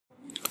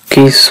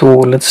Okay, so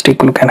let's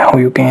take a look at how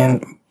you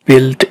can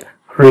build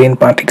rain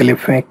particle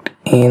effect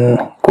in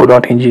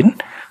Godot engine.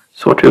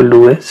 So what we'll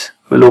do is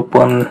we'll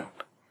open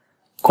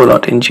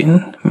Godot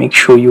engine, make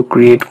sure you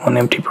create one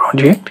empty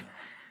project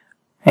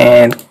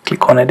and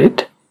click on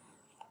edit.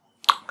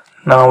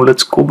 Now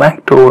let's go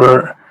back to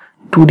our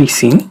 2D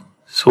scene.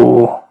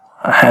 So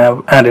I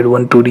have added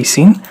one 2D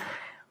scene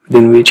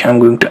within which I'm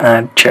going to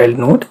add child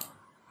node,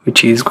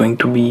 which is going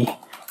to be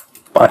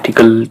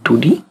particle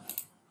 2D.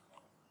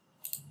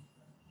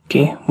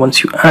 Okay,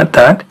 once you add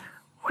that,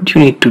 what you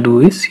need to do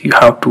is you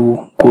have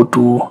to go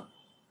to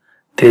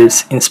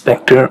this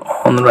inspector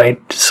on the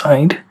right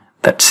side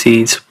that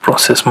says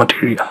process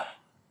material,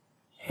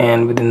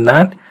 and within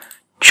that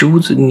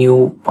choose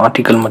new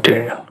particle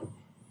material.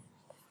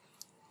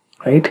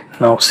 Right,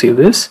 now save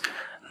this.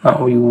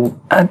 Now you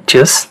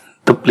adjust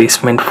the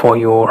placement for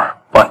your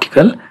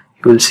particle.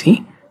 You will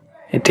see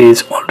it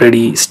is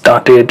already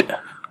started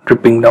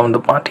dripping down the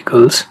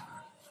particles,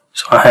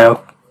 so I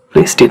have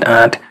placed it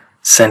at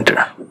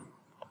center.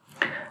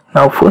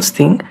 Now first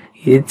thing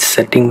is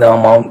setting the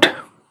amount.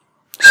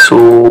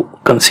 So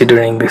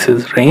considering this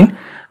is rain,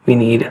 we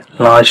need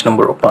large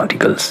number of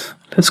particles.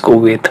 Let's go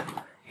with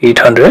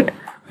 800.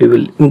 We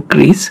will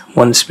increase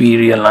once we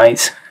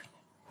realize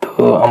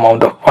the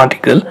amount of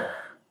particle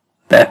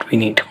that we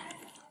need.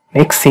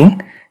 Next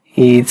thing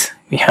is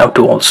we have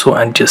to also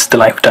adjust the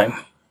lifetime.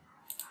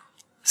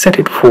 Set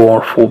it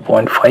for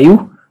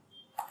 4.5.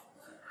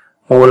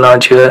 More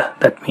larger,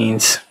 that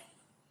means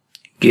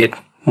get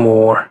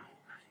more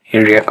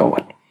area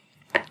covered.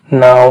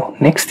 Now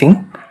next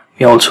thing,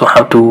 we also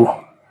have to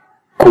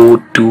go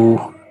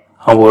to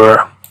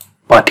our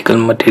particle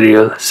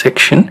material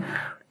section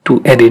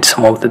to edit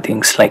some of the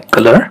things like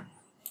color.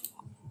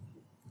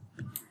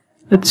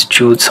 Let's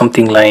choose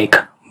something like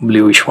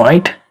bluish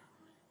white.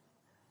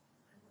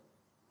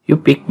 You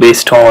pick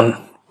based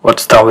on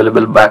what's the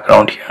available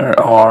background here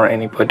or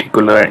any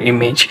particular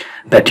image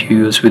that you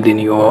use within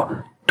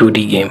your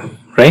 2D game,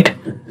 right?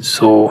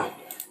 So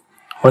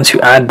once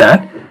you add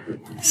that,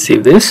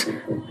 save this,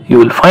 you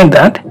will find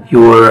that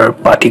your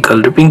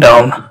particle dripping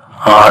down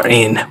are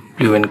in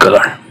blue in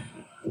color.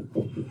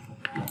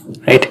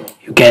 Right?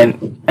 You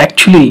can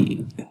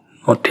actually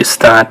notice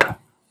that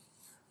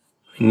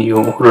when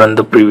you run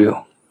the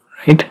preview.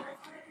 Right?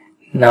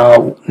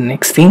 Now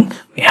next thing,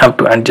 we have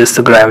to adjust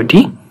the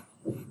gravity.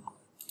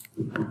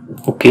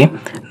 Okay,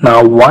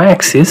 now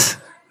y-axis,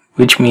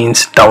 which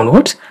means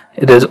downwards,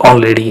 it is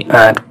already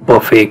at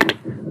perfect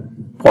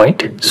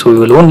point, so we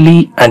will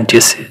only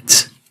adjust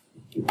its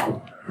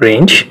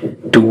range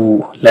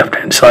to left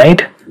hand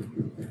side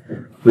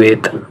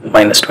with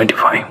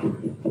 -25.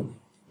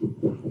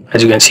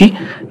 As you can see,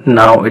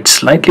 now it's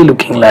slightly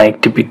looking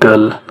like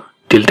typical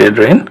tilted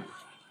rain.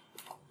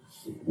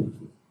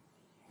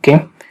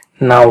 Okay,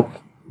 now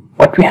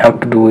what we have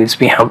to do is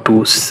we have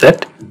to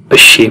set a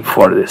shape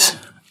for this,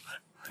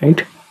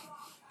 right?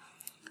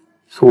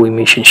 So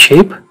emission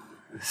shape,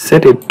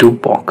 set it to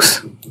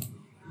box,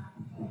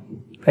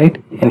 right?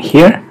 And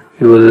here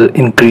we will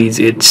increase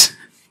its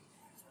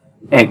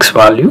x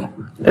value,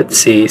 let's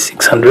say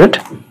 600,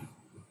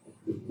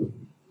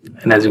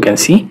 and as you can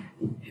see,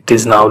 it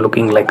is now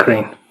looking like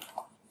rain.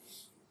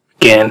 You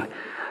can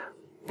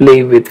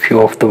play with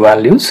few of the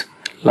values,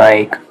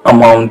 like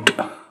amount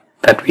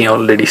that we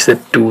already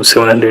set to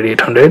 700,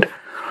 800.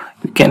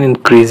 You can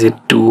increase it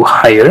to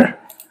higher,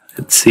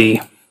 let's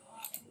say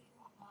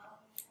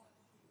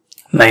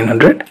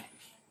 900,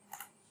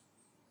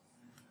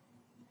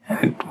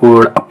 and it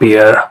would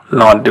appear a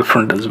lot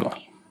different as well.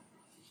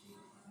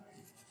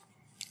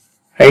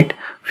 Right,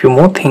 few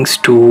more things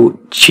to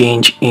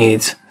change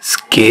is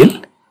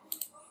scale,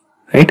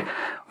 right,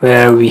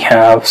 where we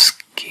have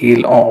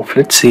scale of,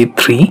 let's say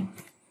 3,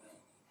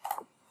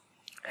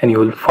 and you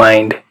will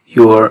find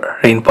your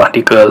rain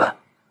particle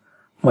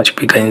much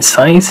bigger in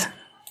size.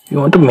 You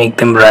want to make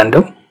them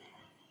random,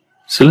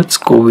 so let's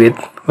go with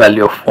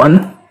value of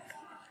 1,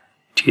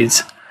 which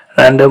is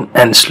random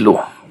and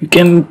slow. You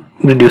can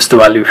reduce the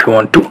value if you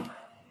want to,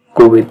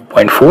 go with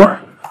 0.4.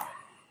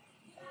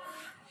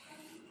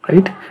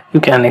 Right, you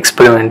can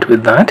experiment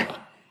with that.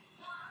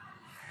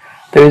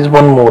 There is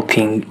one more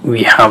thing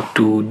we have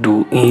to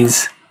do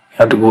is we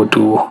have to go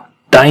to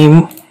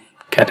time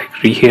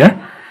category here,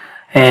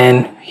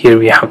 and here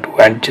we have to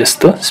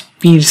adjust the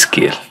speed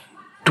scale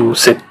to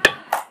set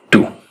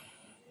 2,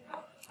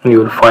 and you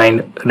will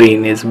find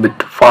rain is a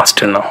bit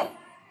faster now.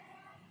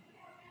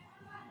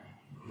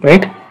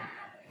 Right,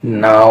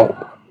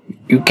 now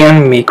you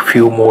can make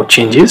few more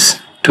changes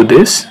to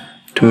this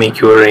to make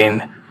your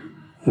rain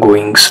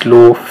going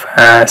slow,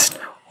 fast,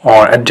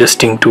 or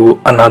adjusting to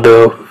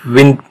another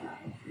wind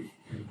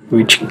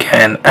which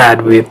can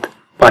add with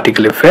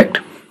particle effect.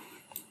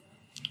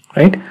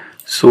 Right,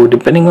 so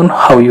depending on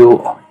how you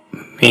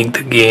make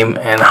the game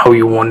and how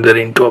you want the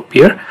rain to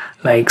appear,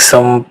 like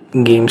some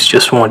games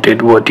just want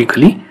it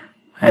vertically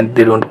and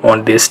they don't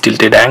want this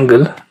tilted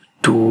angle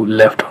to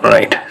left or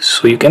right,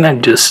 so you can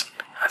adjust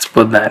as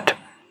per that.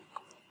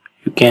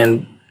 You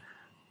can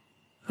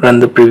run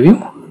the preview.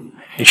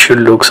 It should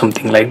look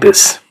something like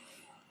this.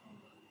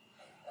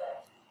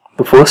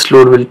 The first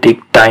load will take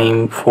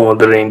time for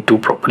the rain to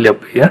properly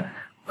appear,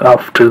 but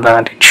after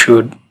that it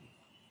should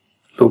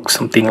look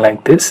something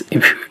like this.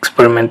 If you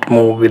experiment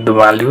more with the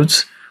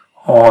values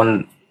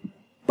on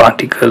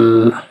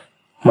particle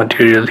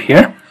material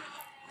here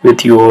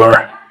with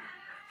your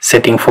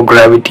setting for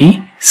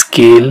gravity,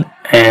 scale,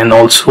 and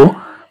also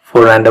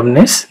for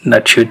randomness,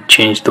 that should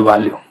change the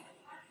value.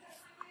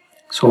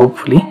 So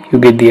hopefully you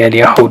get the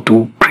idea how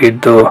to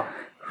create the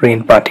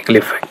rain particle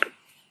effect.